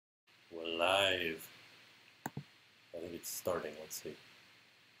live. I think it's starting. Let's see.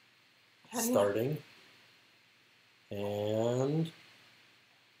 Starting. And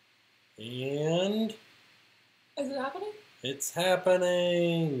Is it happening? it's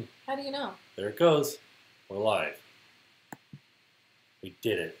happening. How do you know? There it goes. We're live. We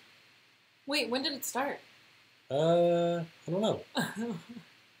did it. Wait, when did it start? I don't know.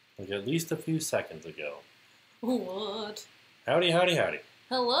 Like at least a few seconds ago. What? Howdy, howdy, howdy.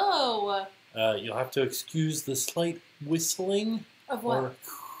 Hello. You'll have to excuse the slight whistling. Of what? Or...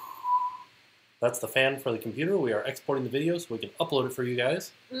 That's the fan for the computer. We are exporting the video so we can upload it for you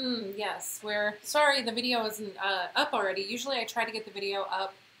guys. Yes, we're sorry the video isn't up already. Usually I try to get the video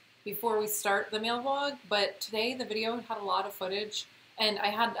up before we start the mail vlog, but today the video had a lot of footage, and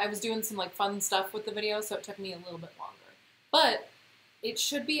I was doing some like fun stuff with the video, so it took me a little bit longer. But it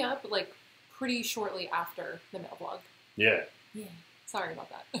should be up like pretty shortly after the mail vlog. Yeah. Yeah. Sorry about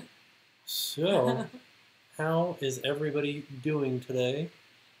that. So, how is everybody doing today?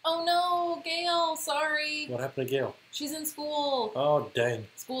 Oh no, Gail, sorry. What happened to Gail? She's in school. Oh, dang.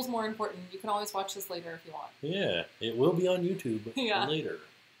 School's more important. You can always watch this later if you want. Yeah, it will be on YouTube later.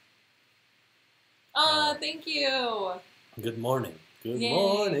 Thank you. Good morning. Good Yay.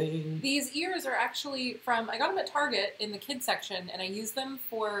 Morning. These ears are actually from, I got them at Target in the kids section, and I use them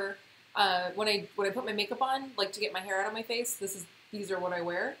for when I put my makeup on, like to get my hair out of my face. These are what I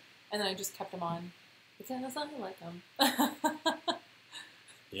wear, and then I just kept them on because I like them.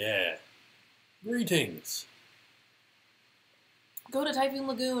 Yeah. Greetings. Go to Typhoon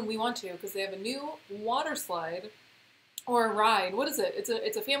Lagoon. We want to because they have a new water slide or a ride. What is it?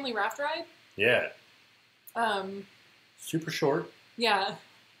 It's a family raft ride. Yeah. Super short. Yeah.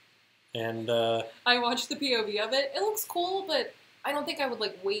 And I watched the POV of it. It looks cool, but I don't think I would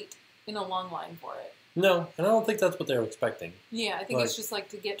like wait in a long line for it. no, and I don't think that's what they were expecting. Yeah, I think Like, it's just like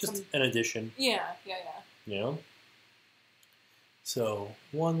to get just an addition. Yeah. You know? So,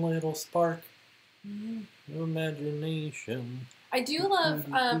 one little spark of imagination. I do love,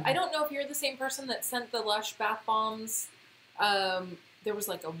 I don't know if you're the same person that sent the Lush bath bombs. There was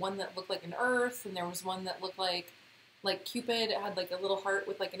like one that looked like an earth, and there was one that looked like Cupid. It had like a little heart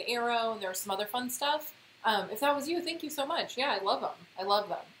with like an arrow, and there was some other fun stuff. If that was you, thank you so much. Yeah, I love them. I love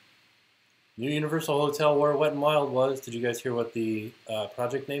them. New Universal Hotel where Wet n Wild was. Did you guys hear what the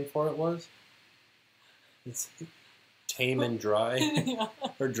project name for it was? It's Tame and Dry. Yeah.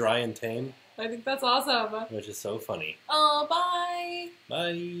 Or Dry and Tame. I think that's awesome. Which is so funny. Oh, bye.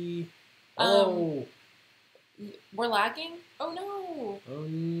 Bye. Oh. We're lagging? Oh, no. Oh,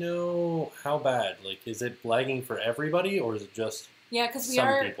 no. How bad? Like, is it lagging for everybody, or is it just yeah, because we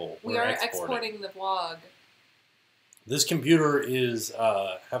are exporting the vlog. This computer is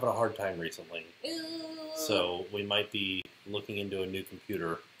having a hard time recently. Ooh. So we might be looking into a new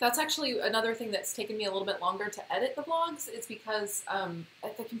computer. That's actually another thing that's taken me a little bit longer to edit the vlogs. It's because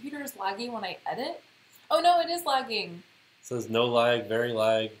the computer is lagging when I edit. Oh no, it is lagging. It says no lag, very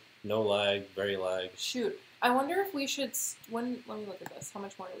lag, no lag, very lag. Shoot. I wonder if we should, let me look at this. How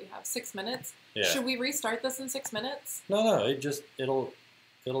much more do we have? 6 minutes? Yeah. Should we restart this in 6 minutes? No, it'll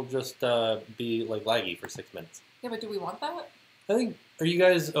just be like laggy for 6 minutes. Yeah, but do we want that? I think, are you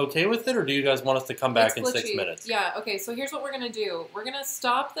guys okay with it, or do you guys want us to come back in 6 minutes? Yeah, okay, so here's what we're going to do. We're going to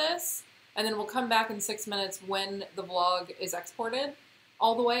stop this, and then we'll come back in 6 minutes when the vlog is exported.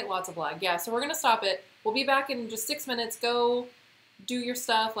 All the way, lots of lag. Yeah, so we're going to stop it. We'll be back in just 6 minutes. Go do your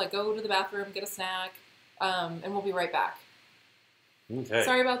stuff, like go to the bathroom, get a snack, and we'll be right back. Okay.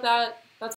 Sorry about that.